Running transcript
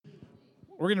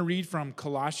We're going to read from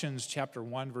Colossians chapter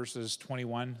 1, verses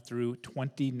 21 through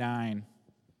 29.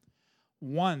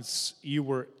 Once you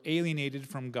were alienated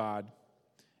from God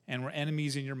and were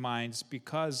enemies in your minds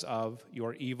because of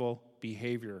your evil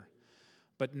behavior.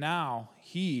 But now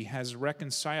he has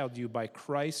reconciled you by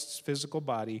Christ's physical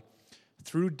body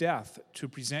through death to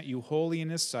present you holy in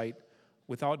his sight,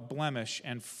 without blemish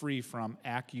and free from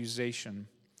accusation.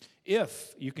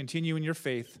 If you continue in your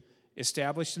faith,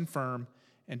 established and firm,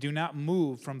 and do not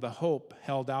move from the hope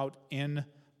held out in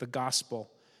the gospel.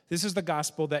 This is the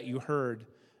gospel that you heard,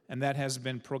 and that has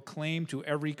been proclaimed to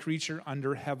every creature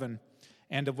under heaven,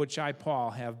 and of which I,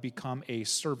 Paul, have become a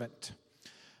servant.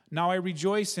 Now I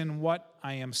rejoice in what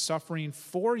I am suffering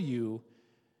for you,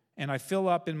 and I fill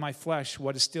up in my flesh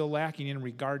what is still lacking in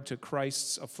regard to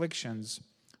Christ's afflictions,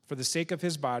 for the sake of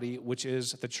his body, which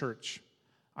is the church.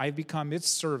 I have become its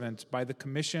servant by the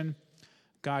commission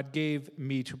God gave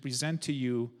me to present to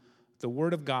you the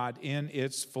word of God in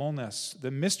its fullness, the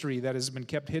mystery that has been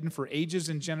kept hidden for ages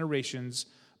and generations,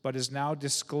 but is now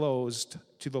disclosed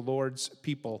to the Lord's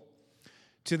people.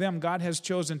 To them God has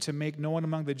chosen to make known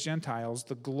among the Gentiles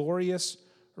the glorious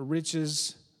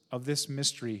riches of this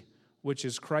mystery, which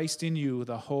is Christ in you,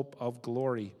 the hope of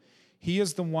glory. He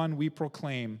is the one we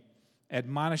proclaim,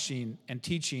 admonishing and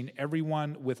teaching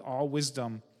everyone with all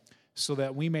wisdom, so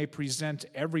that we may present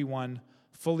everyone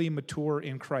fully mature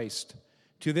in Christ.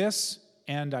 To this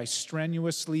end I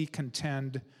strenuously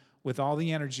contend with all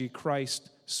the energy Christ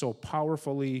so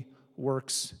powerfully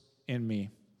works in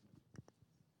me.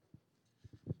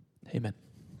 Amen.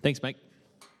 Thanks, Mike.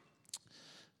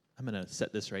 I'm going to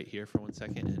set this right here for 1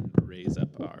 second and raise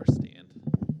up our stand.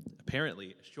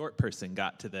 Apparently, a short person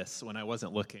got to this when I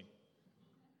wasn't looking.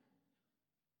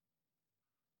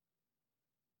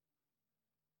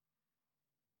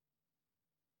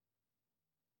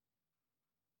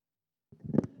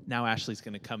 Now Ashley's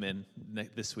going to come in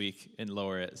this week and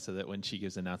lower it so that when she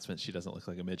gives announcements, she doesn't look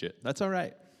like a midget. That's all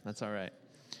right. That's all right.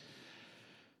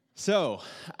 So,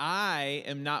 I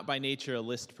am not by nature a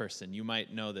list person. You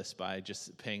might know this by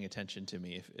just paying attention to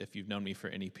me if you've known me for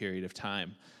any period of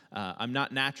time. I'm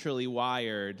not naturally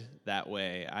wired that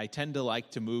way. I tend to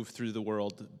like to move through the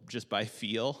world just by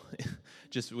feel,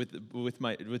 just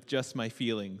with just my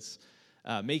feelings.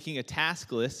 Making a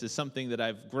task list is something that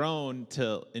I've grown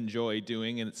to enjoy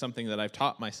doing, and it's something that I've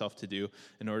taught myself to do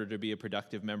in order to be a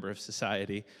productive member of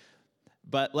society.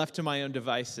 But left to my own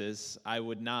devices, I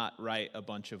would not write a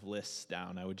bunch of lists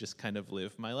down. I would just kind of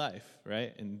live my life,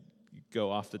 right? And go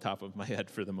off the top of my head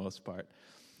for the most part.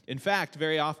 In fact,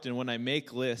 very often when I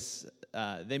make lists,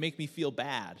 they make me feel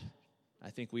bad.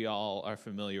 I think we all are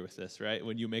familiar with this, right?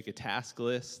 When you make a task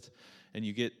list and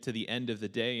you get to the end of the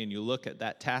day and you look at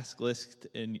that task list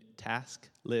and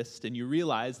you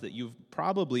realize that you've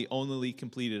probably only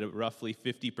completed roughly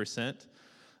 50%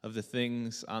 of the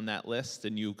things on that list,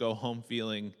 and you go home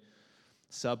feeling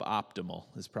suboptimal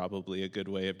is probably a good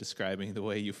way of describing the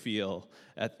way you feel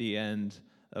at the end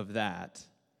of that.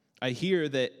 I hear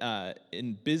that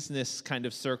in business kind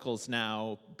of circles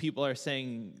now, people are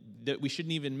saying that we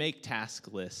shouldn't even make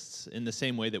task lists in the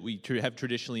same way that we have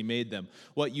traditionally made them.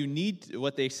 What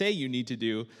they say you need to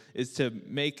do is to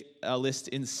make a list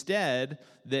instead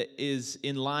that is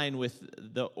in line with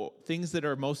the things that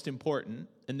are most important,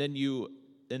 and then you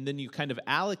kind of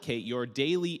allocate your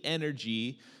daily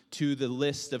energy to the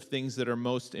list of things that are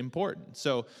most important.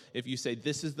 So if you say,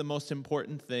 this is the most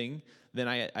important thing, then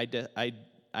I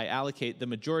allocate the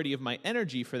majority of my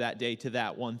energy for that day to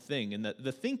that one thing. And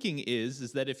the thinking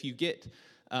is that if you get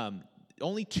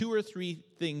only 2 or 3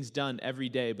 things done every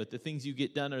day, but the things you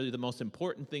get done are the most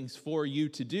important things for you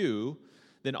to do,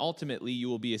 then ultimately you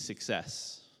will be a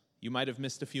success. You might have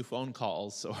missed a few phone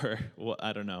calls or, well,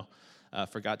 I don't know,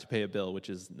 forgot to pay a bill, which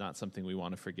is not something we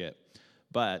want to forget.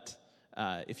 But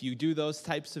if you do those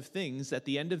types of things, at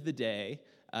the end of the day,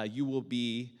 you will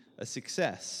be a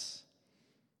success.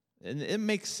 And it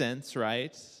makes sense,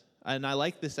 right? And I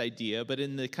like this idea, but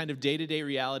in the kind of day-to-day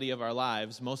reality of our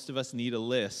lives, most of us need a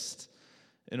list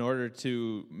in order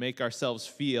to make ourselves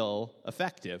feel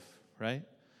effective, right?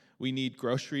 We need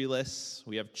grocery lists.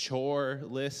 We have chore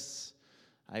lists.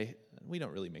 We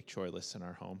don't really make chore lists in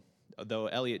our home. Though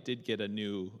Elliot did get a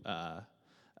new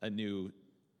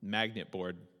magnet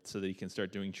board so that he can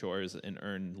start doing chores and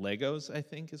earn Legos, I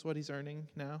think is what he's earning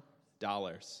now.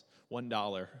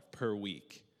 $1 per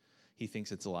week. He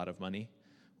thinks it's a lot of money.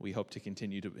 We hope to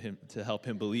continue to help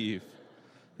him believe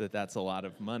that that's a lot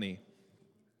of money.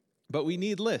 But we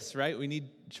need lists, right? We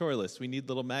need chore lists. We need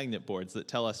little magnet boards that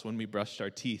tell us when we brushed our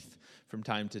teeth from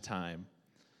time to time.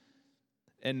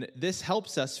 And this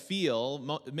helps us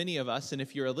feel, many of us, and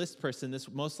if you're a list person, this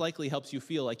most likely helps you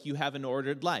feel like you have an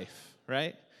ordered life,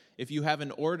 right? If you have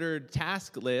an ordered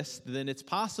task list, then it's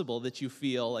possible that you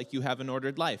feel like you have an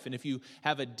ordered life. And if you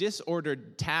have a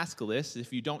disordered task list,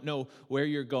 if you don't know where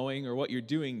you're going or what you're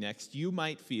doing next, you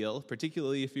might feel,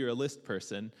 particularly if you're a list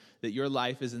person, that your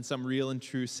life is in some real and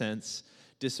true sense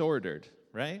disordered,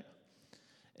 right?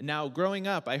 Now, growing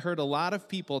up, I heard a lot of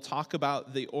people talk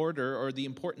about the order or the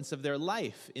importance of their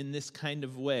life in this kind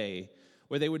of way,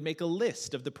 where they would make a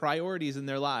list of the priorities in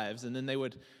their lives, and then they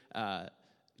would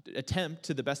attempt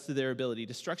to the best of their ability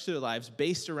to structure their lives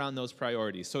based around those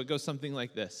priorities. So it goes something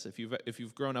like this. If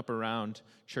you've grown up around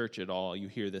church at all, you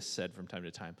hear this said from time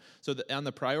to time. So on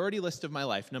the priority list of my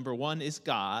life, number 1 is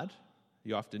God.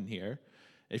 You often hear.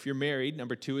 If you're married,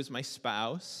 number 2 is my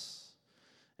spouse.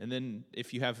 And then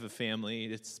if you have a family,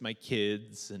 it's my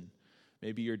kids and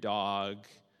maybe your dog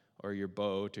or your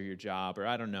boat or your job, or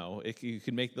I don't know. You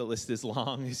can make the list as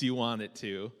long as you want it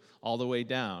to, all the way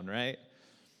down, right?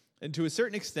 And to a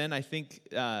certain extent, I think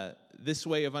this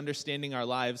way of understanding our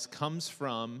lives comes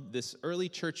from this early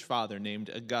church father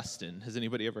named Augustine. Has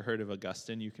anybody ever heard of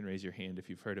Augustine? You can raise your hand if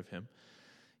you've heard of him.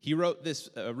 He wrote this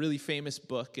really famous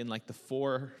book in like the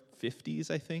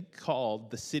 450s, I think, called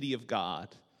The City of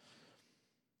God.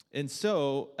 And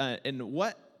so, and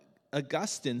what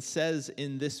Augustine says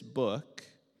in this book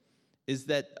is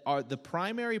that the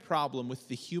primary problem with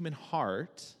the human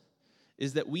heart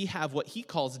is that we have what he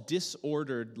calls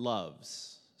disordered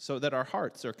loves, so that our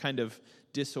hearts are kind of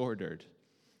disordered.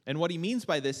 And what he means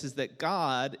by this is that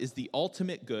God is the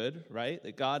ultimate good, right?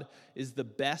 That God is the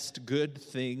best good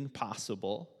thing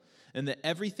possible, and that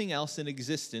everything else in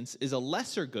existence is a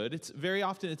lesser good. It's very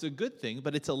often it's a good thing,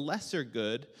 but it's a lesser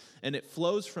good, and it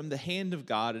flows from the hand of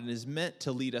God and is meant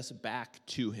to lead us back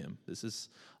to him. This is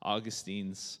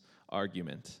Augustine's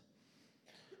argument.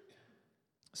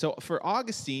 So for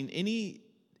Augustine,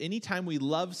 anytime we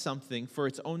love something for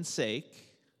its own sake,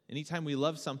 anytime we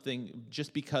love something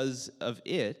just because of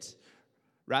it,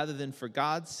 rather than for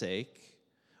God's sake,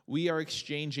 we are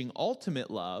exchanging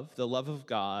ultimate love, the love of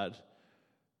God,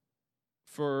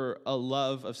 for a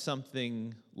love of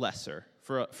something lesser,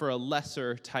 for a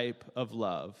lesser type of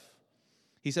love.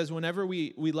 He says whenever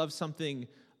we love something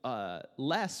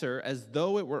lesser as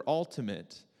though it were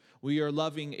ultimate, we are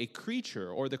loving a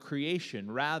creature or the creation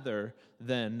rather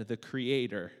than the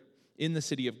creator. In the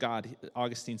city of God,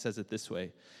 Augustine says it this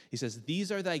way. He says,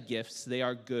 "These are thy gifts, they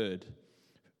are good,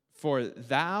 for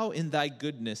thou in thy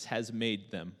goodness has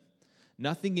made them.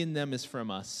 Nothing in them is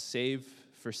from us, save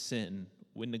for sin,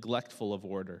 when neglectful of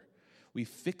order. We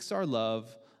fix our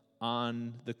love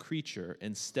on the creature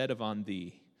instead of on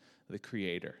thee, the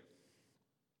creator."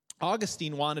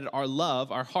 Augustine wanted our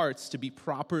love, our hearts, to be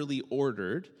properly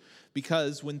ordered,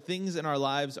 because when things in our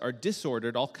lives are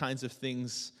disordered, all kinds of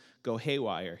things go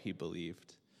haywire, he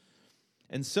believed.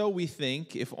 And so we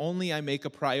think, if only I make a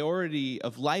priority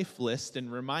of life list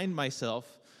and remind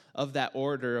myself of that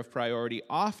order of priority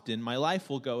often, my life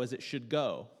will go as it should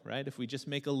go, right? If we just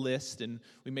make a list and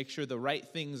we make sure the right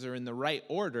things are in the right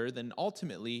order, then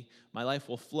ultimately my life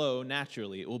will flow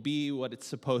naturally. It will be what it's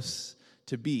supposed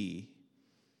to be.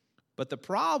 But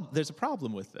there's a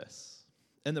problem with this.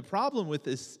 And the problem with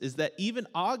this is that even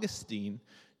Augustine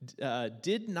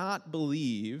did not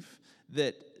believe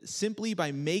that simply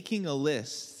by making a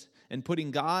list and putting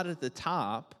God at the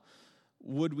top,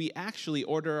 would we actually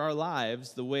order our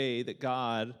lives the way that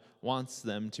God wants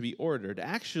them to be ordered.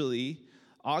 Actually,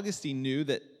 Augustine knew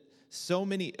that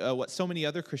what so many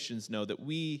other Christians know, that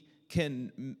we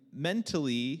can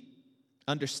mentally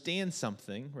understand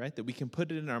something, right? That we can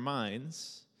put it in our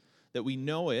minds, that we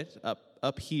know it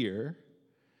up here,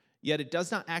 yet it does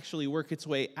not actually work its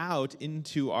way out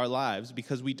into our lives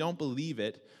because we don't believe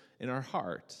it in our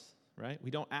heart, right?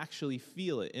 We don't actually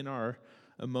feel it in our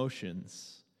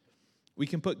emotions. We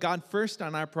can put God first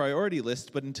on our priority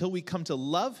list, but until we come to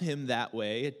love him that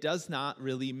way, it does not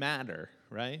really matter,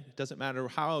 right? It doesn't matter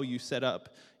how you set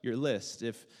up your list.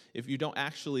 If you don't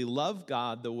actually love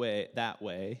God that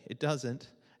way, it doesn't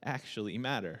actually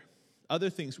matter. Other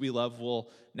things we love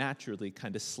will naturally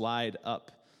kind of slide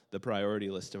up the priority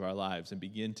list of our lives and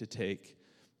begin to take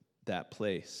that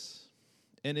place.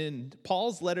 And in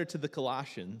Paul's letter to the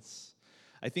Colossians,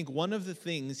 I think one of the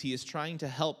things he is trying to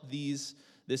help this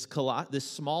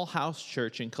small house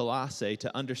church in Colossae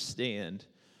to understand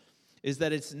is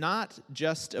that it's not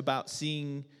just about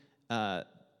seeing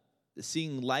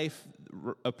life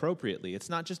appropriately. It's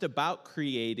not just about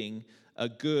creating a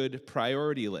good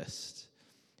priority list.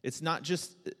 It's not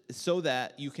just so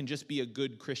that you can just be a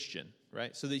good Christian,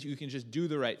 right? So that you can just do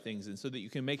the right things and so that you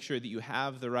can make sure that you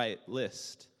have the right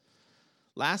list.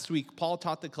 Last week, Paul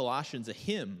taught the Colossians a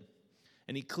hymn,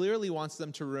 and he clearly wants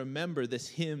them to remember this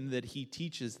hymn that he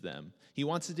teaches them. He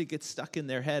wants it to get stuck in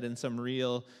their head in some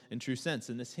real and true sense.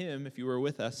 And this hymn, if you were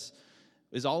with us,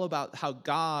 is all about how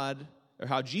God, or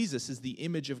how Jesus is the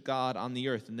image of God on the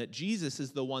earth, and that Jesus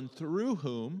is the one through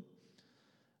whom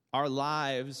our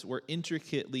lives were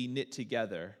intricately knit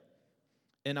together.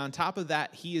 And on top of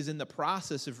that, he is in the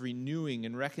process of renewing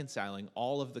and reconciling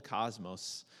all of the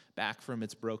cosmos back from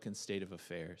its broken state of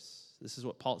affairs. This is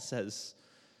what Paul says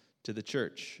to the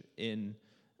church in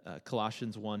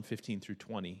Colossians 1:15 through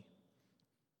 20.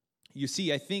 You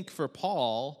see, I think for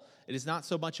Paul, it is not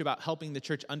so much about helping the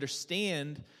church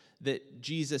understand that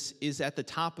Jesus is at the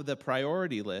top of the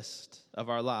priority list of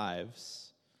our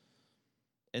lives.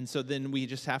 And so then we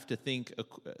just have to think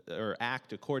or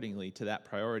act accordingly to that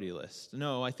priority list.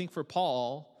 No, I think for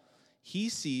Paul, he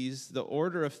sees the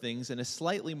order of things in a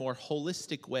slightly more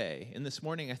holistic way. And this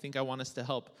morning, I think I want us to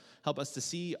help us to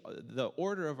see the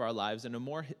order of our lives in a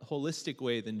more holistic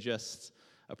way than just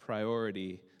a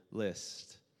priority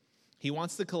list. He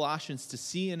wants the Colossians to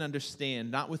see and understand,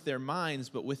 not with their minds,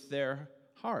 but with their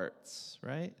hearts,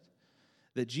 right?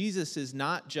 That Jesus is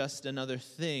not just another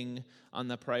thing on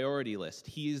the priority list.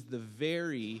 He is the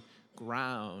very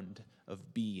ground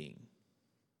of being.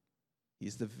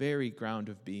 He's the very ground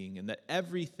of being, and that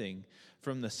everything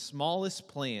from the smallest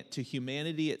plant to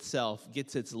humanity itself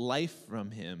gets its life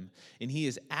from him, and he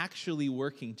is actually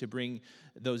working to bring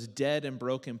those dead and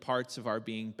broken parts of our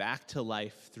being back to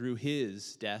life through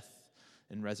his death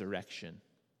and resurrection.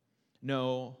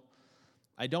 No,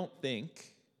 I don't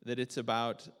think that it's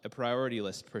about a priority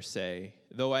list per se,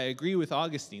 though I agree with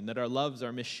Augustine that our loves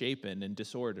are misshapen and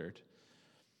disordered.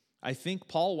 I think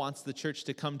Paul wants the church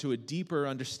to come to a deeper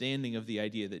understanding of the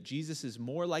idea that Jesus is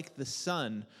more like the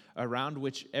sun around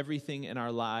which everything in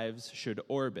our lives should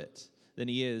orbit than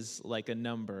he is like a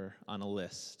number on a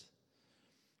list.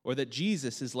 Or that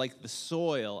Jesus is like the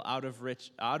soil out of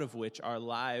which our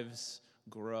lives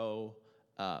grow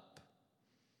up.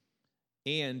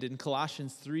 And in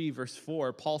Colossians 3, verse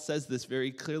 4, Paul says this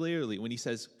very clearly when he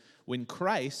says, when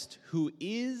Christ, who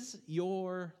is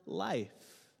your life,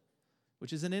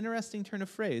 which is an interesting turn of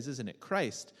phrase, isn't it?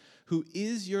 Christ, who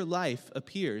is your life,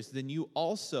 appears, then you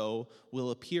also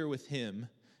will appear with him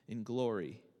in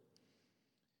glory.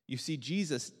 You see,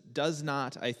 Jesus does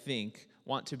not, I think,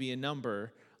 want to be a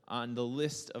number on the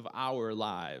list of our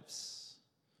lives.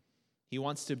 He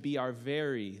wants to be our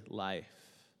very life.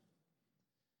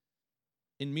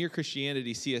 In Mere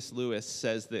Christianity, C.S. Lewis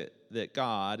says that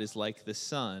God is like the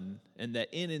sun, and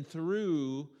that in and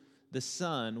through the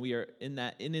sun, we are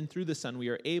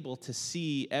able to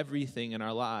see everything in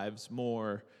our lives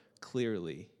more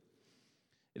clearly.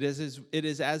 It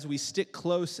is as we stick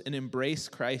close and embrace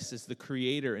Christ as the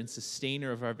creator and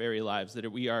sustainer of our very lives that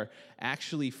we are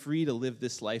actually free to live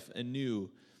this life anew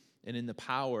and in the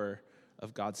power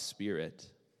of God's Spirit.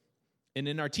 And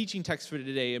in our teaching text for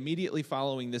today, immediately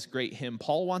following this great hymn,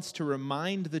 Paul wants to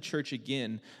remind the church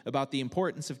again about the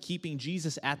importance of keeping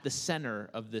Jesus at the center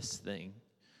of this thing.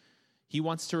 He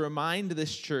wants to remind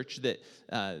this church that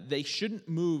they shouldn't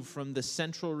move from the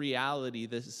central reality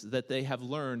that they have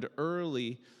learned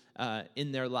early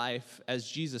in their life as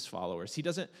Jesus followers. He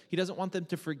doesn't want them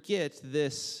to forget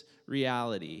this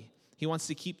reality. He wants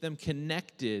to keep them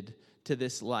connected to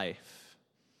this life.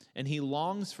 And he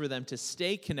longs for them to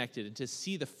stay connected and to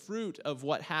see the fruit of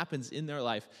what happens in their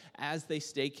life as they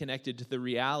stay connected to the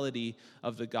reality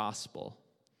of the gospel.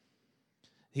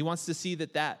 He wants to see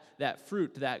that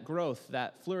fruit, that growth,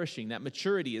 that flourishing, that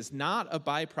maturity is not a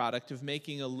byproduct of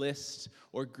making a list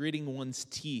or gritting one's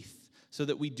teeth so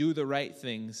that we do the right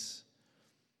things.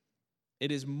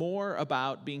 It is more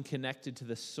about being connected to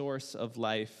the source of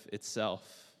life itself.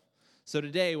 So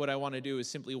today, what I want to do is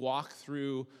simply walk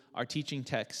through our teaching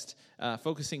text,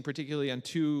 focusing particularly on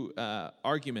two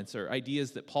arguments or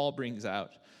ideas that Paul brings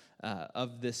out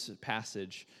of this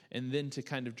passage, and then to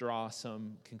kind of draw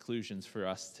some conclusions for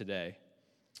us today.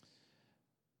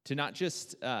 To not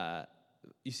just,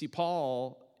 you see,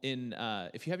 Paul,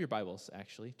 if you have your Bibles,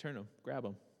 actually, turn them, grab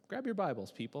them. Grab your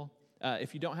Bibles, people.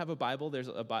 If you don't have a Bible,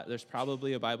 there's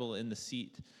probably a Bible in the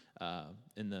seat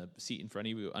in front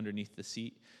of you, underneath the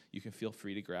seat. You can feel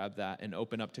free to grab that and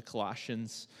open up to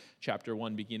Colossians chapter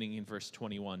 1, beginning in verse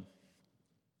 21.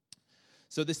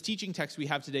 So this teaching text we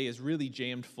have today is really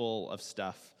jammed full of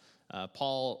stuff.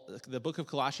 The book of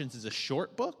Colossians is a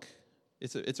short book.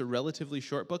 It's a relatively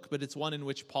short book, but it's one in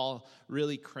which Paul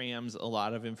really crams a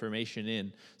lot of information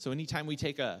in. So anytime we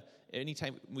take a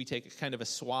anytime we take kind of a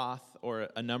swath or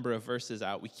a number of verses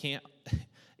out, we can't,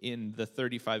 in the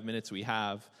 35 minutes we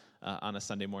have on a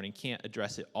Sunday morning, can't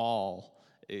address it all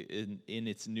in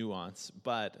its nuance,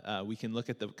 but we can look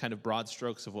at the kind of broad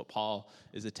strokes of what Paul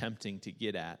is attempting to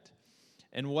get at.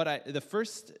 And the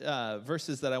first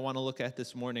verses that I want to look at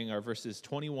this morning are verses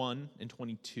 21 and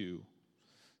 22.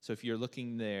 So if you're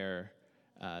looking there,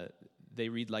 they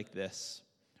read like this.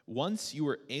 Once you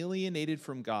were alienated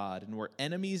from God and were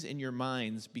enemies in your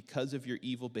minds because of your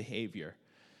evil behavior,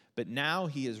 but now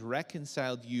he has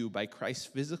reconciled you by Christ's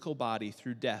physical body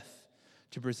through death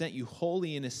to present you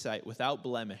holy in his sight without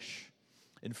blemish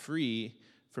and free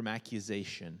from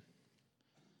accusation.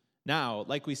 Now,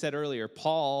 like we said earlier,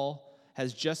 Paul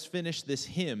has just finished this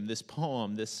hymn, this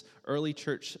poem, this early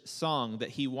church song that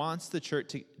he wants the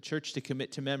church to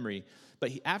commit to memory.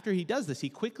 But after he does this, he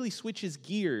quickly switches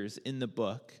gears in the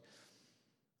book,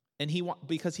 and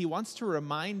because he wants to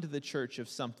remind the church of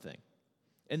something.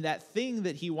 And that thing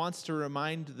that he wants to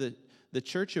remind the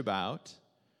church about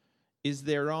is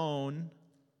their own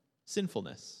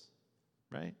sinfulness,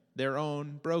 right? Their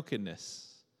own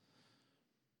brokenness.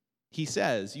 He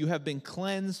says, you have been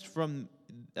cleansed from,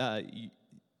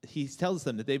 he tells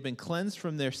them that they've been cleansed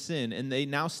from their sin, and they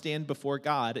now stand before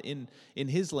God in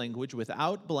his language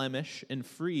without blemish and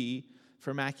free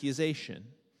from accusation.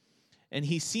 And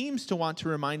he seems to want to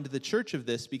remind the church of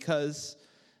this because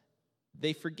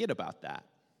they forget about that,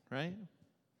 right?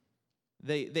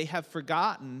 They have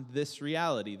forgotten this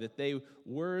reality, that they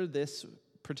were this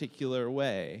particular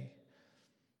way.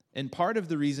 And part of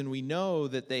the reason we know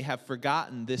that they have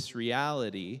forgotten this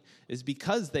reality is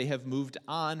because they have moved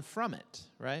on from it,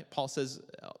 right? Paul says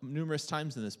numerous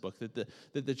times in this book that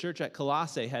the church at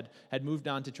Colossae had moved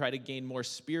on to try to gain more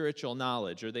spiritual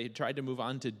knowledge, or they had tried to move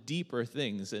on to deeper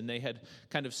things, and they had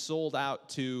kind of sold out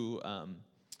to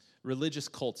religious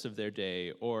cults of their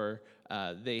day, or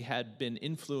they had been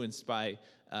influenced by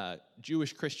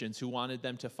Jewish Christians who wanted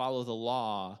them to follow the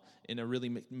law in a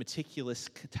really meticulous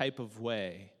type of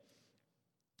way.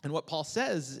 And what Paul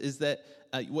says is that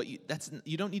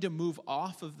you don't need to move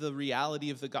off of the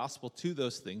reality of the gospel to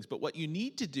those things, but what you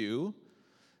need to do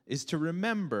is to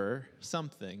remember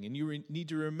something, and you need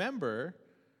to remember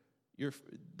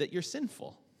that you're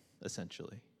sinful,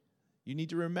 essentially. You need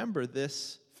to remember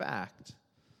this fact.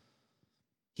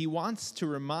 He wants to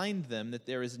remind them that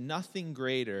there is nothing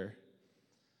greater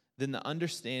than the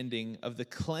understanding of the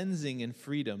cleansing and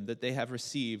freedom that they have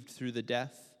received through the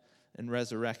death and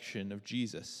resurrection of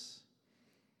Jesus.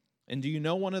 And do you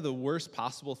know one of the worst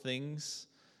possible things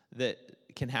that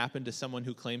can happen to someone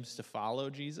who claims to follow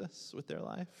Jesus with their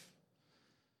life?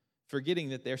 Forgetting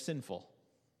that they're sinful.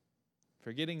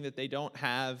 Forgetting that they don't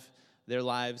have their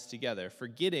lives together.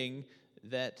 Forgetting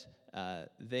that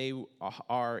they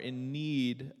are in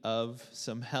need of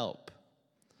some help.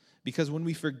 Because when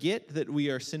we forget that we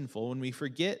are sinful, when we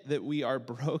forget that we are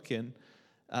broken,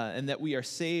 and that we are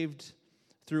saved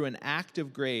through an act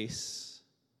of grace,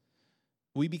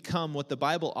 we become what the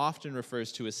Bible often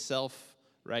refers to as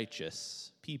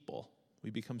self-righteous people.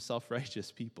 We become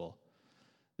self-righteous people.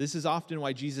 This is often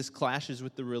why Jesus clashes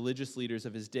with the religious leaders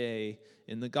of his day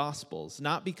in the Gospels.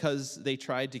 Not because they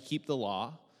tried to keep the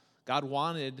law. God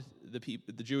wanted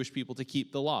the Jewish people to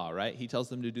keep the law, right? He tells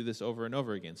them to do this over and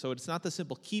over again. So it's not the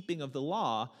simple keeping of the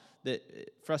law that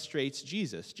frustrates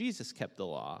Jesus. Jesus kept the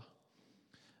law.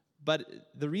 But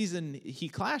the reason he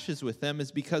clashes with them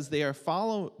is because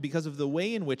because of the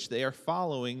way in which they are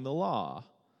following the law.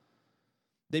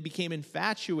 They became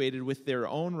infatuated with their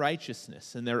own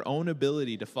righteousness and their own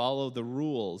ability to follow the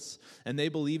rules, and they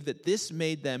believed that this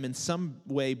made them in some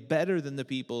way better than the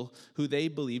people who they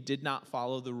believed did not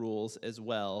follow the rules as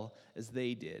well as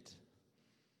they did.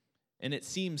 And it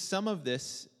seems some of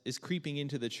this is creeping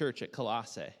into the church at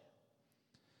Colossae.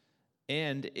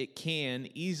 And it can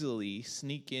easily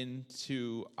sneak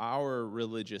into our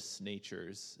religious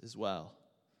natures as well.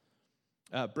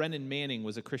 Brennan Manning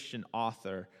was a Christian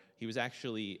author. He was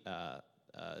actually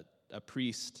a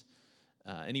priest,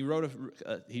 and he wrote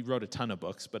a ton of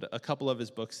books, but a couple of his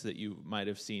books that you might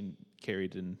have seen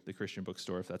carried in the Christian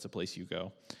bookstore, if that's a place you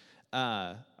go.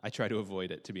 I try to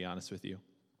avoid it, to be honest with you.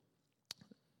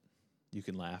 You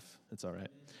can laugh. It's all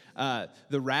right.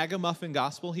 The Ragamuffin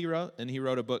Gospel he wrote, and he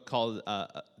wrote a book called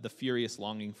The Furious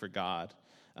Longing for God.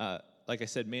 Like I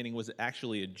said, Manning was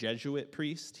actually a Jesuit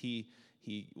priest. He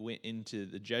went into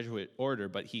the Jesuit order,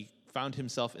 but he found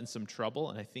himself in some trouble,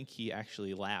 and I think he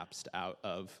actually lapsed out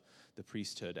of the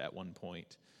priesthood at one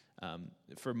point.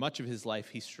 For much of his life,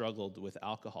 he struggled with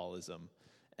alcoholism,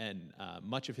 and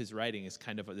much of his writing is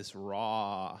kind of this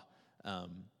raw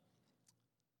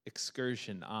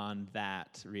excursion on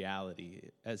that reality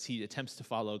as he attempts to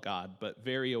follow God, but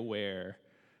very aware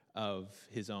of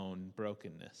his own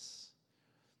brokenness.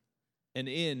 And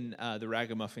in the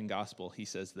Ragamuffin Gospel, he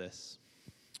says this: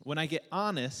 "When I get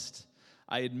honest,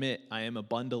 I admit I am a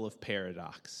bundle of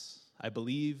paradox. I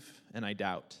believe and I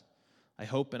doubt. I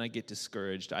hope and I get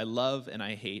discouraged. I love and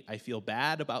I hate. I feel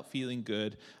bad about feeling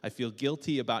good. I feel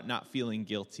guilty about not feeling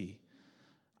guilty.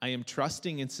 I am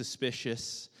trusting and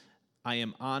suspicious. I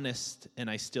am honest and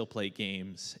I still play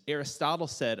games. Aristotle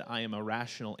said I am a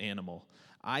rational animal.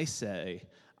 I say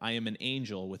I am an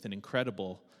angel with an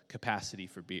incredible capacity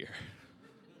for beer,"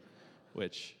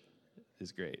 which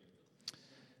is great.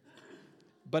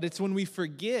 But it's when we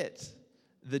forget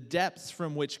the depths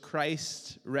from which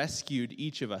Christ rescued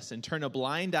each of us and turn a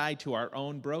blind eye to our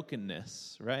own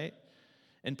brokenness, right?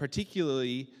 And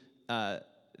particularly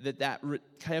that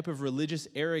type of religious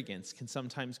arrogance can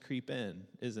sometimes creep in,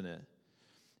 isn't it?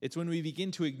 It's when we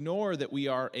begin to ignore that we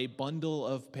are a bundle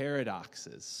of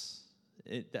paradoxes.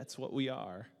 That's what we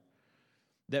are.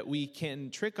 That we can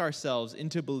trick ourselves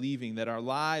into believing that our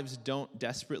lives don't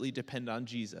desperately depend on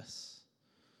Jesus.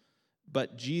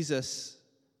 But Jesus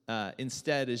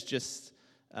instead is just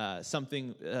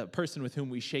a person with whom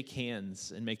we shake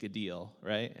hands and make a deal,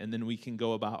 right? And then we can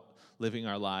go about living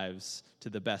our lives to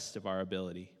the best of our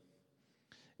ability.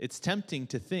 It's tempting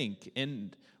to think,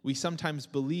 and we sometimes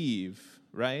believe,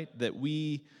 right, that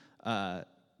we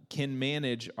can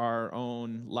manage our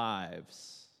own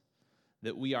lives,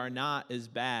 that we are not as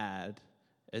bad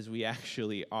as we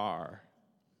actually are.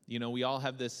 You know, we all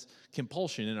have this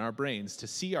compulsion in our brains to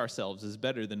see ourselves as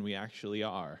better than we actually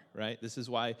are, right? This is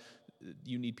why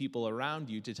you need people around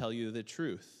you to tell you the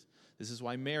truth. This is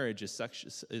why marriage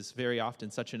is very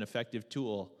often such an effective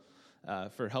tool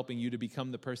for helping you to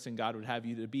become the person God would have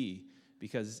you to be.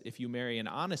 Because if you marry an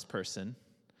honest person,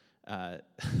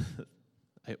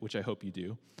 which I hope you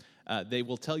do, they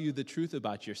will tell you the truth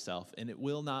about yourself, and it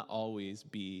will not always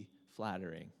be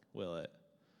flattering, will it?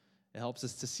 It helps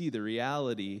us to see the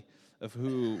reality of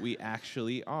who we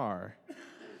actually are.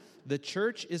 The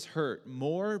church is hurt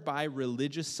more by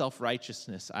religious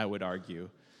self-righteousness, I would argue,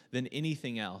 than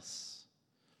anything else.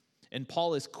 And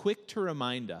Paul is quick to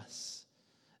remind us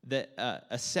that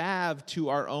a salve to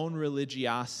our own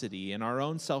religiosity and our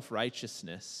own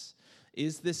self-righteousness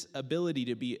is this ability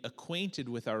to be acquainted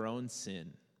with our own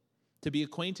sin, to be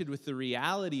acquainted with the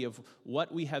reality of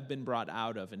what we have been brought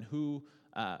out of and who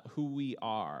we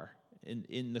are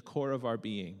in the core of our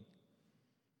being.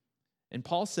 And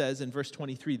Paul says in verse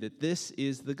 23 that this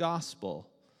is the gospel,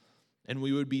 and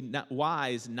we would be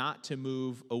wise not to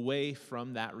move away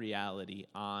from that reality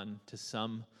on to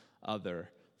some other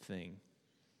thing.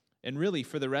 And really,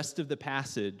 for the rest of the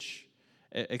passage,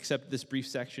 except this brief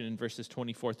section in verses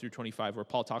 24 through 25, where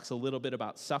Paul talks a little bit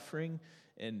about suffering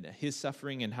and his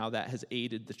suffering and how that has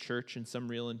aided the church in some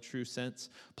real and true sense,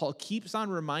 Paul keeps on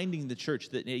reminding the church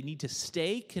that they need to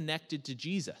stay connected to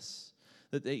Jesus,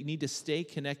 that they need to stay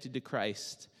connected to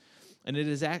Christ. And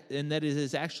that it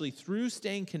is actually through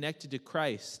staying connected to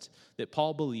Christ that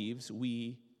Paul believes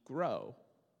we grow.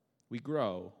 We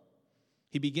grow.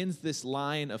 He begins this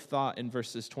line of thought in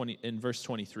verse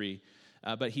 23,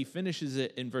 but he finishes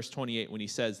it in verse 28 when he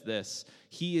says this: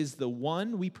 "He is the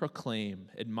one we proclaim,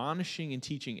 admonishing and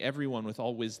teaching everyone with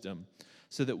all wisdom,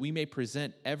 so that we may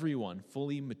present everyone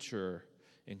fully mature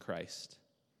in Christ."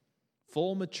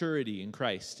 Full maturity in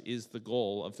Christ is the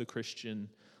goal of the Christian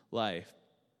life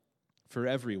for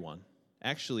everyone.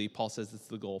 Actually, Paul says it's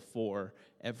the goal for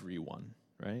everyone,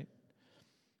 right?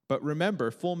 But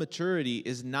remember, full maturity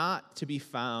is not to be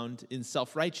found in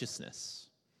self-righteousness.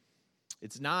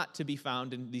 It's not to be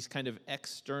found in these kind of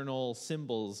external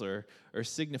symbols or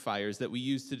signifiers that we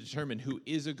use to determine who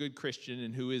is a good Christian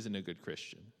and who isn't a good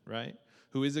Christian, right?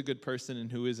 Who is a good person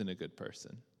and who isn't a good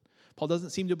person. Paul doesn't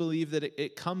seem to believe that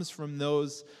it comes from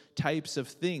those types of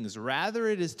things. Rather,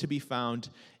 it is to be found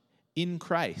in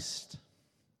Christ,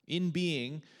 in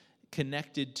being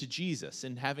connected to Jesus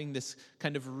and having this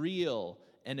kind of real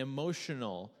and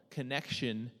emotional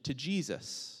connection to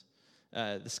Jesus.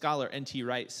 The scholar N.T.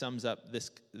 Wright sums up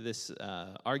this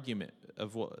argument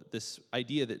of this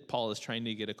idea that Paul is trying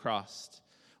to get across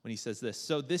when he says this.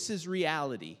 So this is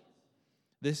reality.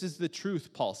 This is the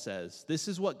truth, Paul says. This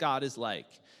is what God is like.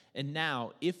 And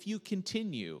now, if you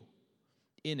continue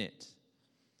in it,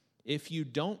 if you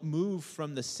don't move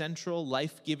from the central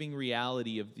life-giving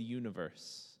reality of the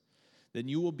universe, then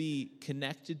you will be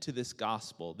connected to this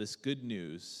gospel, this good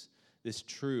news, this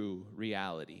true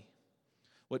reality.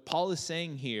 What Paul is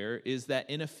saying here is that,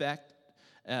 in effect,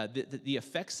 the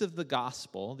effects of the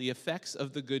gospel, the effects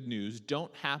of the good news,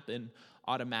 don't happen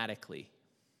automatically.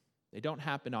 They don't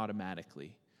happen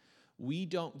automatically. We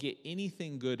don't get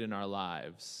anything good in our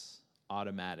lives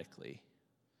automatically.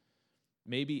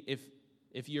 Maybe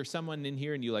if you're someone in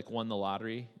here and you won the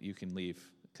lottery, you can leave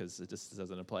because it just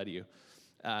doesn't apply to you.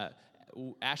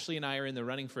 Ashley and I are in the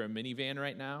running for a minivan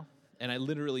right now, and I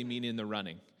literally mean in the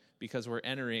running because we're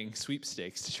entering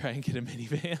sweepstakes to try and get a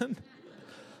minivan.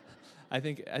 I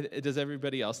think, does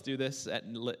everybody else do this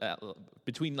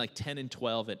between 10 and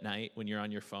 12 at night when you're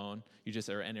on your phone? You just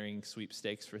are entering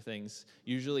sweepstakes for things.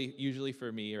 Usually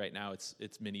for me right now, it's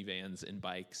minivans and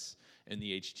bikes and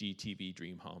the HGTV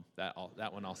Dream Home.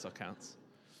 That one also counts.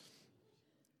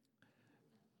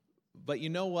 But you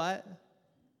know what?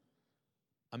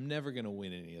 I'm never going to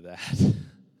win any of that.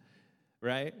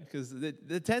 Right? Because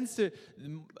it tends to,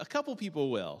 a couple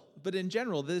people will. But in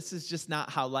general, this is just not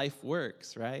how life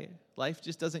works, right? Life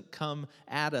just doesn't come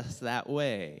at us that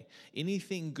way.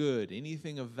 Anything good,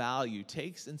 anything of value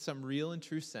takes, in some real and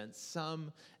true sense,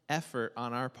 some effort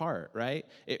on our part, right?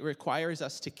 It requires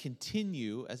us to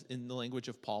continue, as in the language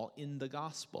of Paul, in the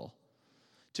gospel,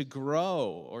 to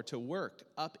grow or to work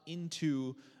up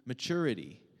into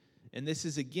maturity. And this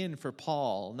is, again, for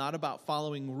Paul, not about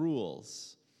following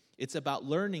rules. It's about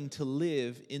learning to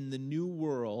live in the new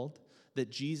world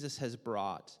that Jesus has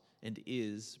brought and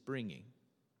is bringing.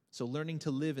 So learning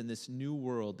to live in this new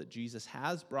world that Jesus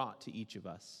has brought to each of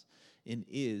us and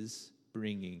is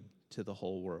bringing to the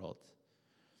whole world.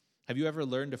 Have you ever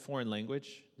learned a foreign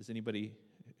language? Does anybody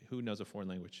who knows a foreign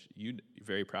language? You're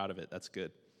very proud of it. That's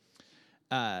good.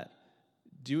 Does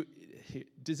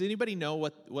anybody know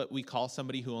what we call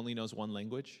somebody who only knows one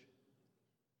language?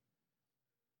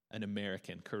 An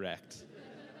American, correct.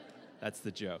 That's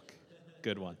the joke.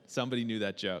 Good one. Somebody knew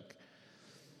that joke.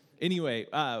 Anyway,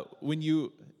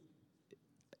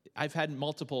 I've had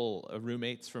multiple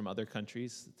roommates from other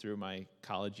countries through my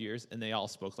college years, and they all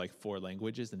spoke 4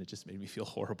 languages, and it just made me feel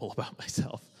horrible about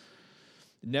myself.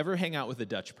 Never hang out with a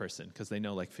Dutch person, because they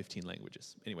know 15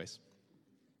 languages. Anyways,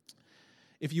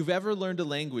 if you've ever learned a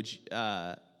language,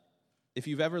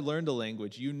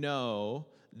 you know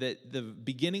that the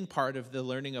beginning part of the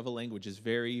learning of a language is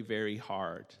very, very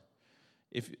hard.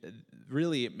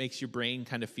 Really, it makes your brain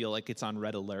kind of feel like it's on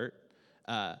red alert.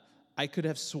 I could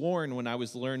have sworn when I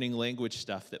was learning language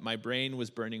stuff that my brain was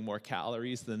burning more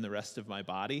calories than the rest of my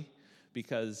body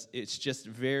because it's just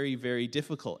very, very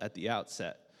difficult at the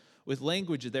outset. With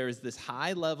language, there is this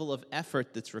high level of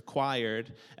effort that's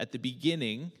required at the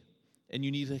beginning, and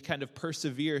you need to kind of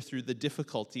persevere through the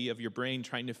difficulty of your brain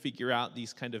trying to figure out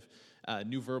these kind of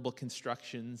new verbal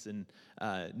constructions and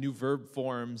new verb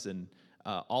forms and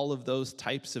all of those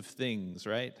types of things,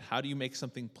 right? How do you make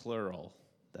something plural?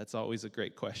 That's always a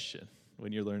great question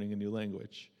when you're learning a new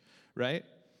language, right?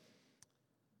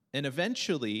 And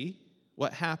eventually,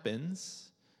 what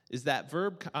happens is that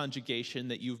verb conjugation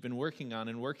that you've been working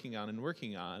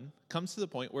on comes to the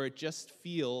point where it just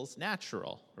feels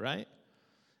natural, right?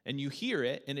 And you hear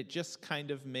it, and it just kind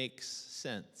of makes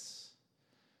sense.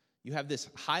 You have this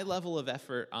high level of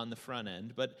effort on the front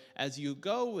end, but as you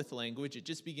go with language, it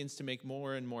just begins to make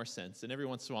more and more sense. And every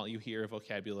once in a while, you hear a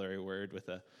vocabulary word with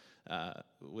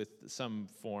some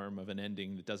form of an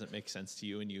ending that doesn't make sense to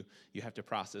you, and you have to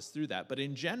process through that. But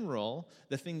in general,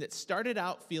 the thing that started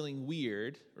out feeling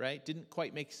weird, right, didn't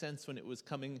quite make sense when it was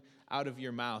coming out of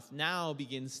your mouth, now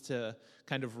begins to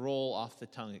kind of roll off the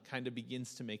tongue. It kind of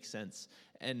begins to make sense,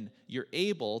 and you're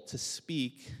able to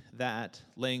speak that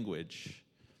language.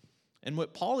 And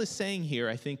what Paul is saying here,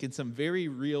 I think, in some very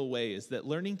real way, is that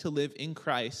learning to live in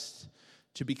Christ,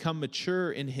 to become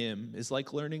mature in Him, is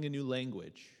like learning a new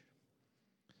language.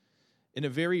 In a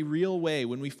very real way,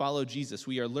 when we follow Jesus,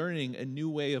 we are learning a new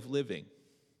way of living.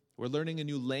 We're learning a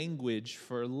new language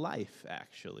for life,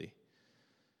 actually.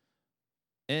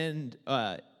 And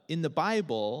in the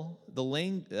Bible,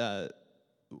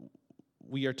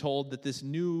 we are told that this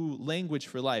new language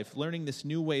for life, learning this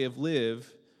new way of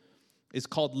live, is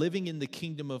called living in the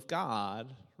kingdom of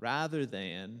God rather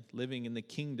than living in the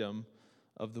kingdom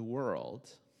of the world.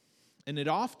 And it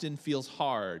often feels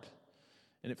hard,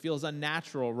 and it feels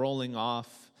unnatural rolling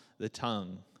off the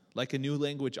tongue, like a new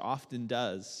language often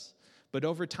does. But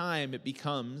over time, it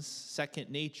becomes second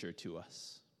nature to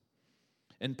us.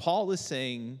 And Paul is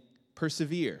saying,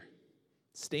 persevere,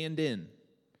 stand in,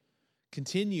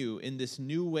 continue in this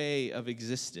new way of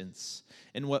existence.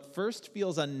 And what first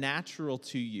feels unnatural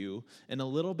to you and a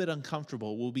little bit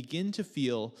uncomfortable will begin to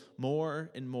feel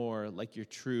more and more like your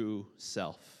true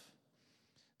self.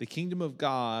 The kingdom of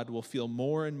God will feel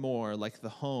more and more like the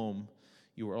home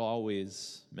you were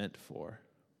always meant for.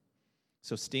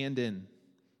 So stand in,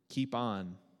 keep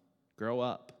on, grow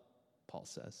up, Paul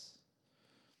says.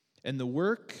 And the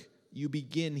work you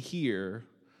begin here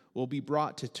will be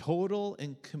brought to total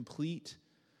and complete,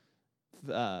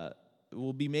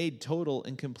 will be made total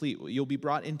and complete. You'll be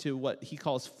brought into what he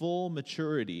calls full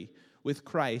maturity with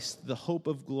Christ, the hope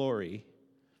of glory,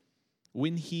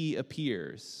 when he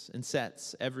appears and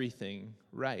sets everything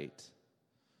right.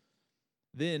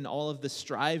 Then all of the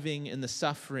striving and the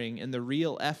suffering and the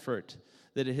real effort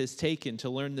that it has taken to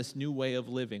learn this new way of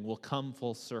living will come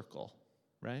full circle,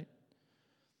 right?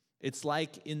 It's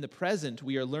like in the present,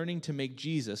 we are learning to make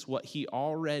Jesus what he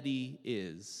already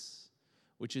is,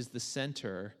 which is the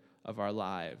center of our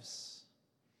lives.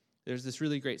 There's this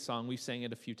really great song. We've sang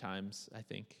it a few times, I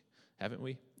think, haven't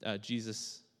we?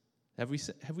 Jesus. Have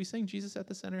we sang Jesus at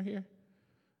the center here?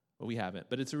 Well, we haven't,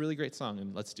 but it's a really great song,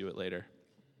 and let's do it later.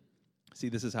 See,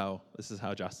 this is how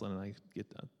Jocelyn and I get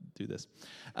to do this.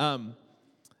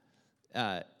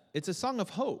 It's a song of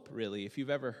hope, really, if you've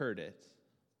ever heard it.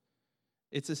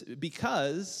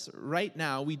 Because right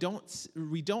now we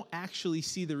don't actually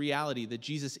see the reality that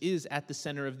Jesus is at the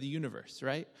center of the universe,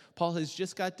 right? Paul has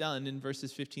just got done in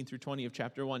verses 15 through 20 of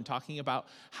chapter 1 talking about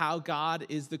how God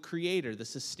is the creator, the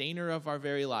sustainer of our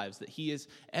very lives, that he is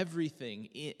everything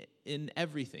in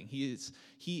everything. He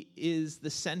is the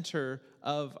center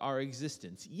of our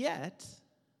existence. Yet,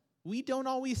 we don't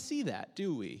always see that,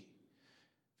 do we?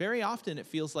 Very often it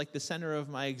feels like the center of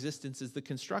my existence is the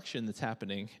construction that's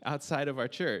happening outside of our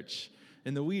church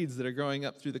and the weeds that are growing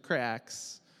up through the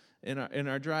cracks in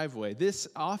our driveway. This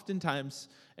oftentimes,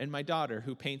 and my daughter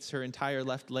who paints her entire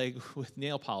left leg with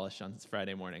nail polish on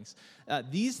Friday mornings,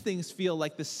 these things feel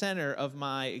like the center of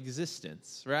my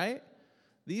existence, right?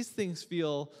 These things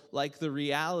feel like the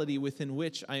reality within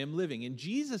which I am living. And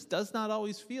Jesus does not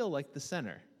always feel like the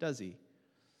center, does he?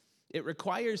 It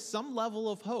requires some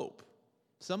level of hope,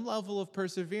 some level of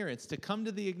perseverance to come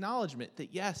to the acknowledgement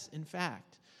that, yes, in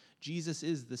fact, Jesus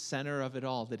is the center of it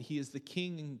all, that he is the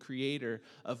king and creator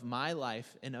of my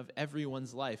life and of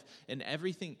everyone's life. And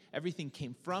everything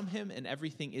came from him, and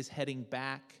everything is heading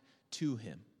back to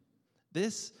him.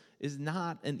 This is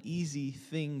not an easy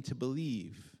thing to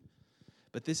believe.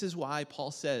 But this is why Paul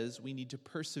says we need to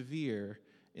persevere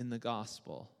in the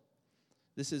gospel.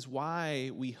 This is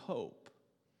why we hope.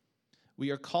 We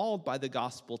are called by the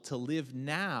gospel to live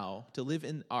now, to live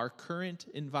in our current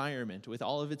environment with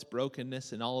all of its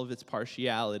brokenness and all of its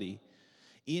partiality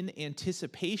in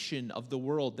anticipation of the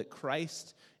world that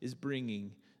Christ is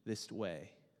bringing this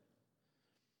way.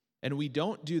 And we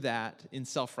don't do that in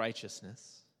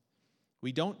self-righteousness.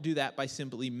 We don't do that by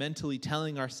simply mentally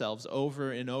telling ourselves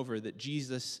over and over that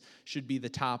Jesus should be the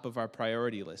top of our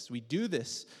priority list. We do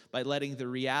this by letting the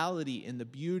reality and the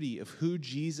beauty of who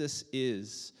Jesus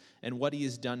is and what he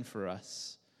has done for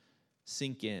us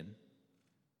sink in.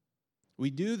 We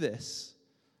do this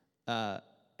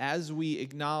as we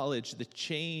acknowledge the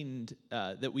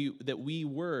that we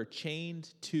were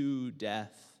chained to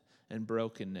death and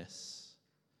brokenness.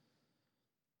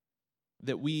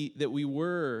 That we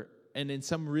were, and in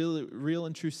some real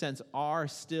and true sense, are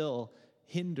still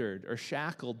hindered or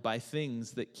shackled by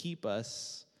things that keep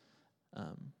us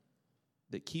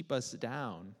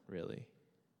down, really.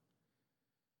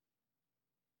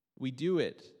 We do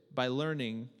it by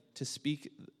learning to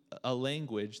speak a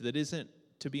language that isn't,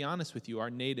 to be honest with you,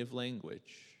 our native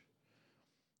language.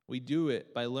 We do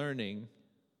it by learning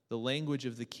the language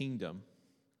of the kingdom.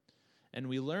 And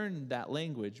we learn that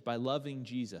language by loving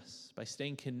Jesus, by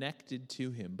staying connected to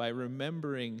him, by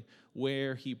remembering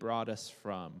where he brought us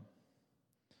from.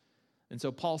 And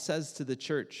so Paul says to the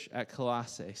church at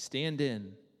Colossae, stand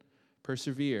in,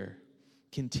 persevere,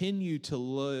 continue to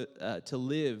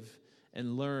live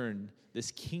and learn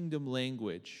this kingdom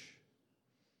language,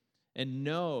 and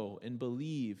know and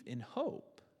believe in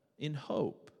hope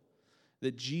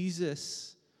that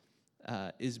Jesus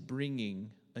is bringing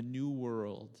a new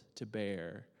world to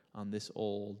bear on this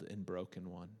old and broken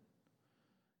one.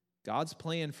 God's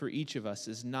plan for each of us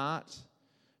is not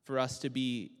for us to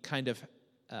be kind of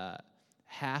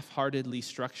half-heartedly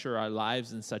structure our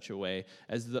lives in such a way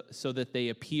so that they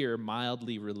appear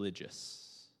mildly religious.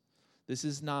 This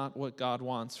is not what God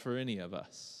wants for any of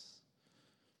us.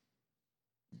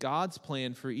 God's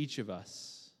plan for each of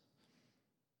us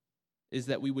is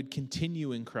that we would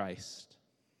continue in Christ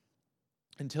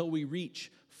until we reach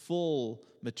full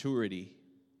maturity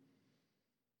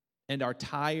and our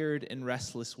tired and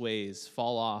restless ways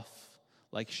fall off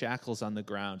like shackles on the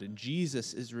ground, and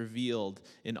Jesus is revealed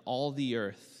in all the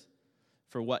earth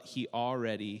for what he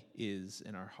already is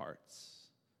in our hearts,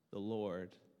 the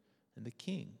Lord and the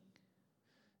King.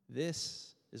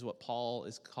 This is what Paul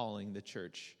is calling the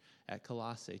church at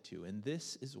Colossae to, and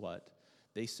this is what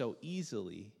they so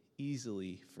easily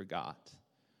forgot.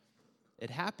 it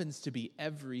happens to be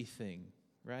everything,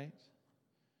 right?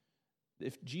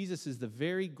 If Jesus is the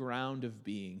very ground of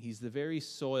being, he's the very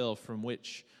soil from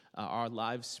which our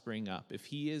lives spring up, if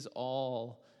he is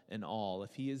all in all,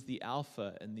 if he is the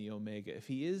Alpha and the Omega, if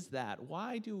he is that,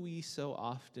 why do we so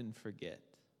often forget?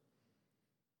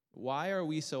 Why are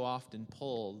we so often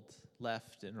pulled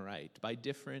left and right by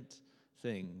different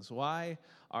things? Why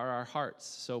are our hearts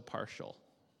so partial?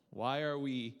 Why are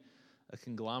we a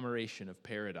conglomeration of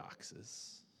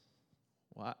paradoxes?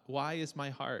 Why is my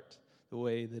heart the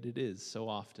way that it is so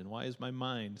often? Why is my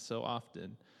mind so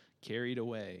often carried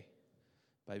away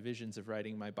by visions of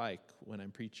riding my bike when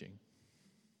I'm preaching?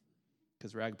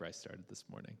 Because Ragbri started this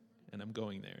morning, and I'm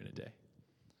going there in a day.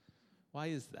 Why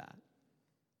is that?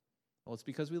 Well, it's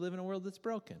because we live in a world that's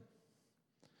broken.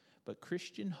 But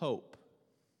Christian hope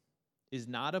is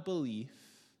not a belief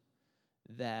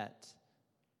that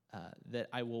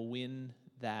I will win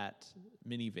that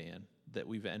minivan that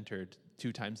we've entered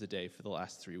 2 times a day for the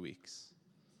last 3 weeks.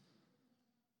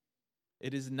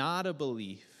 It is not a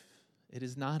belief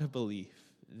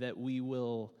that we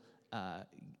will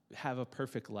have a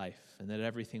perfect life and that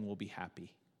everything will be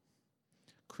happy.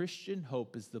 Christian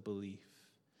hope is the belief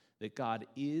that God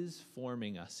is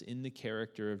forming us in the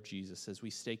character of Jesus as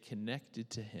we stay connected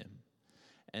to him,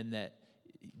 and that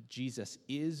Jesus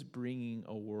is bringing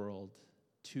a world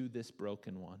to this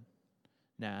broken one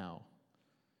now,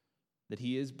 that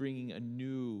he is bringing a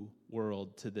new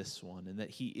world to this one, and that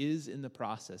he is in the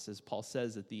process, as Paul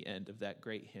says at the end of that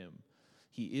great hymn,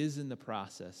 he is in the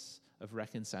process of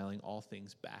reconciling all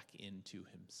things back into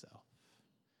himself.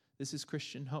 This is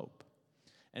Christian hope.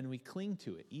 And we cling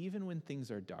to it even when things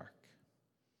are dark,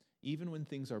 even when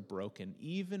things are broken,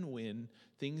 even when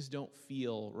things don't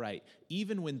feel right,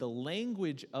 even when the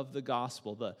language of the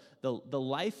gospel, the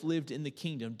life lived in the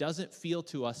kingdom doesn't feel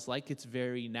to us like it's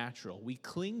very natural. We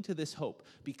cling to this hope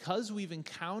because we've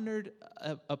encountered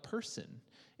a person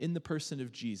in the person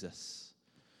of Jesus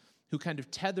who kind of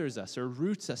tethers us or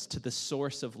roots us to the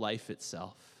source of life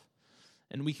itself.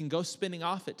 And we can go spinning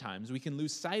off at times. We can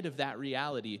lose sight of that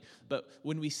reality. But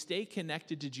when we stay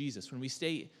connected to Jesus, when we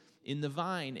stay in the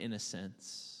vine, in a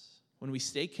sense, when we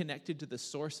stay connected to the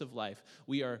source of life,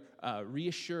 we are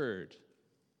reassured,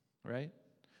 right?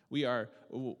 We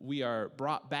are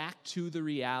brought back to the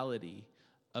reality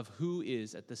of who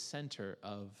is at the center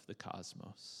of the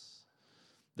cosmos,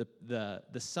 the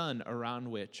sun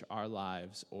around which our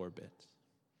lives orbit.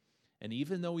 And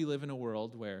even though we live in a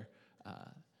world where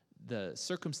the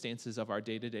circumstances of our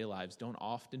day-to-day lives don't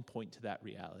often point to that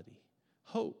reality,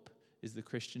 hope is the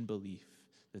Christian belief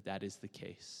that that is the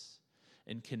case.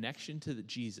 And connection to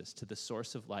Jesus, to the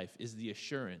source of life, is the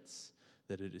assurance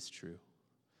that it is true.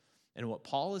 And what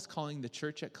Paul is calling the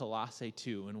church at Colossae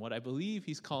to, and what I believe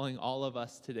he's calling all of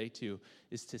us today to,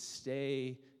 is to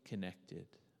stay connected,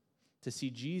 to see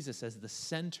Jesus as the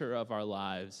center of our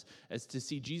lives, as to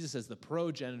see Jesus as the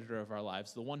progenitor of our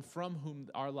lives, the one from whom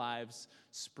our lives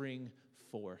spring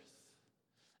forth.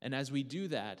 And as we do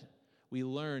that, we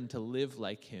learn to live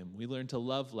like him. We learn to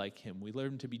love like him. We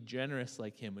learn to be generous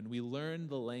like him. And we learn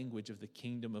the language of the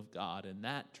kingdom of God. And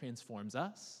that transforms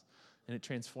us, and it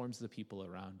transforms the people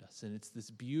around us. And it's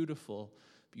this beautiful,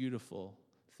 beautiful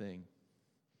thing.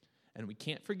 And we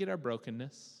can't forget our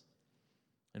brokenness.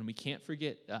 And we can't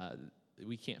forget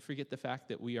the fact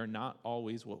that we are not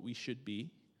always what we should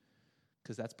be,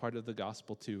 because that's part of the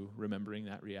gospel too, remembering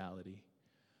that reality.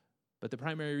 But the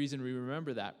primary reason we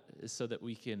remember that is so that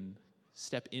we can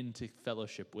step into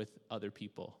fellowship with other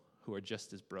people who are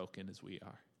just as broken as we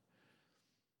are.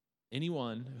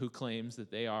 Anyone who claims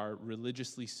that they are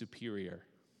religiously superior,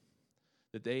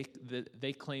 that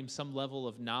they claim some level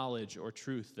of knowledge or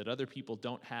truth that other people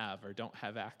don't have or don't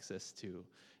have access to,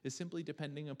 is simply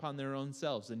depending upon their own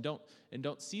selves and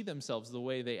don't see themselves the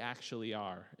way they actually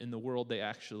are in the world they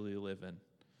actually live in.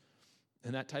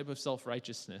 And that type of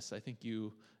self-righteousness, I think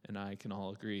you and I can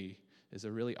all agree, is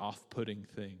a really off-putting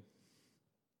thing.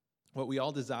 What we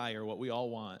all desire, what we all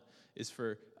want, is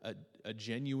for a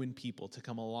genuine people to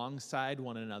come alongside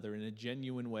one another in a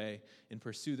genuine way and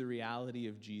pursue the reality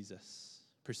of Jesus,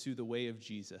 pursue the way of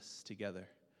Jesus together.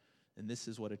 And this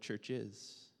is what a church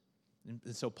is.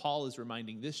 And so Paul is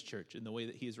reminding this church in the way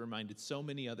that he has reminded so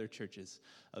many other churches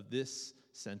of this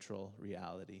central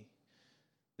reality,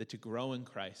 that to grow in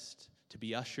Christ, to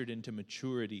be ushered into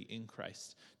maturity in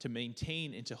Christ, to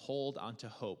maintain and to hold onto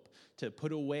hope, to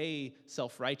put away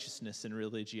self-righteousness and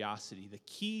religiosity. The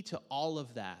key to all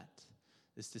of that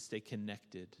is to stay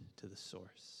connected to the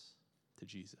source, to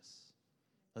Jesus.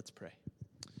 Let's pray.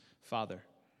 Father,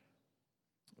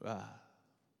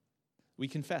 we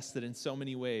confess that in so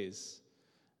many ways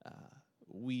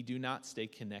we do not stay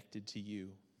connected to you.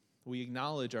 We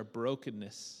acknowledge our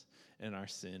brokenness and our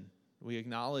sin. We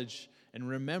acknowledge and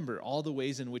remember all the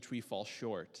ways in which we fall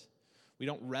short. We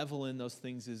don't revel in those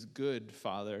things as good,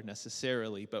 Father,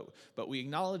 necessarily, but we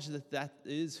acknowledge that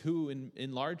is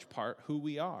in large part, who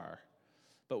we are.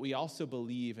 But we also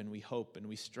believe and we hope and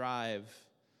we strive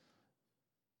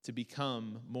to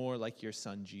become more like your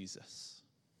Son, Jesus.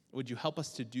 Would you help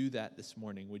us to do that this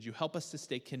morning? Would you help us to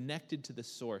stay connected to the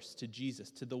source, to Jesus,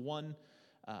 to the one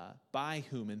by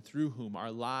whom and through whom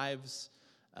our lives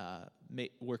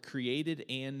were created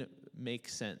and make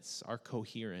sense, are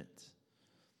coherent?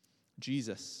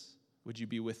 Jesus, would you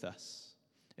be with us?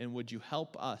 And would you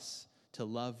help us to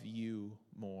love you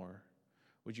more?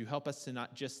 Would you help us to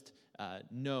not just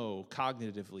know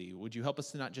cognitively? Would you help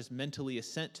us to not just mentally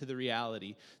assent to the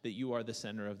reality that you are the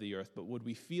center of the earth, but would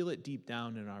we feel it deep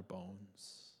down in our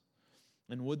bones?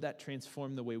 And would that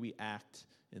transform the way we act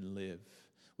and live?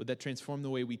 Would that transform the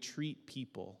way we treat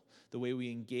people, the way we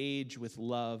engage with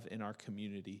love in our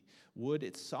community? Would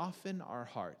it soften our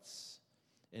hearts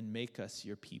and make us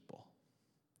your people?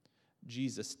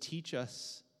 Jesus, teach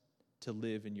us to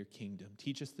live in your kingdom.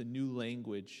 Teach us the new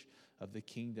language of the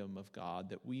kingdom of God,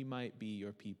 that we might be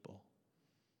your people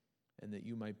and that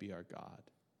you might be our God.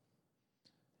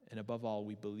 And above all,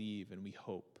 we believe and we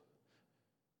hope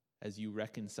as you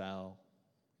reconcile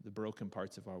the broken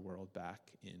parts of our world back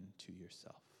into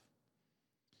yourself.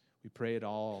 We pray it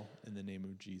all in the name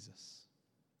of Jesus.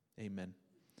 Amen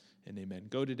and amen.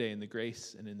 Go today in the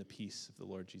grace and in the peace of the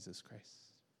Lord Jesus Christ.